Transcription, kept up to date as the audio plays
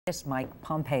Mike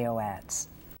Pompeo adds.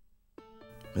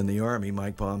 In the Army,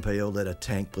 Mike Pompeo led a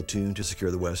tank platoon to secure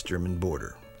the West German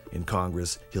border. In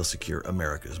Congress, he'll secure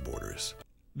America's borders.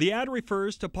 The ad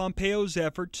refers to Pompeo's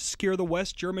effort to secure the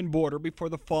West German border before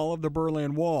the fall of the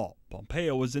Berlin Wall.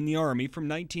 Pompeo was in the Army from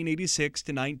 1986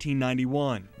 to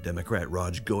 1991. Democrat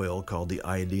Raj Goyal called the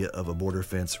idea of a border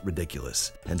fence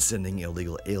ridiculous and sending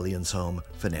illegal aliens home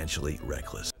financially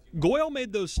reckless. Goyal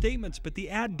made those statements, but the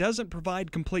ad doesn't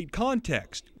provide complete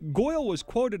context. Goyal was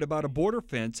quoted about a border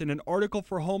fence in an article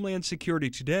for Homeland Security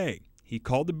Today. He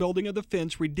called the building of the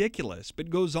fence ridiculous, but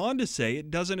goes on to say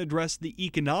it doesn't address the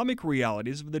economic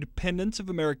realities of the dependence of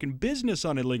American business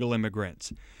on illegal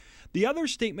immigrants. The other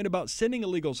statement about sending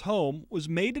illegals home was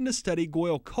made in a study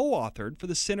Goyal co-authored for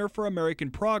the Center for American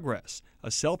Progress,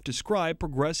 a self-described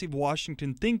progressive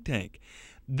Washington think tank.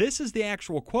 This is the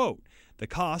actual quote. The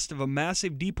cost of a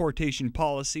massive deportation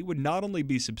policy would not only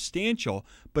be substantial,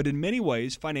 but in many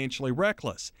ways financially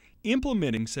reckless.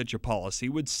 Implementing such a policy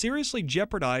would seriously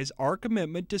jeopardize our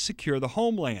commitment to secure the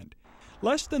homeland.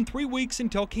 Less than 3 weeks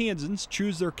until Kansans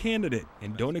choose their candidate,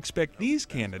 and don't expect these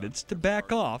candidates to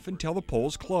back off until the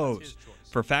polls close.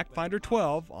 For Fact Finder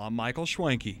 12, I'm Michael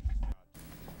Schwenke.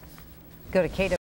 Go to KW.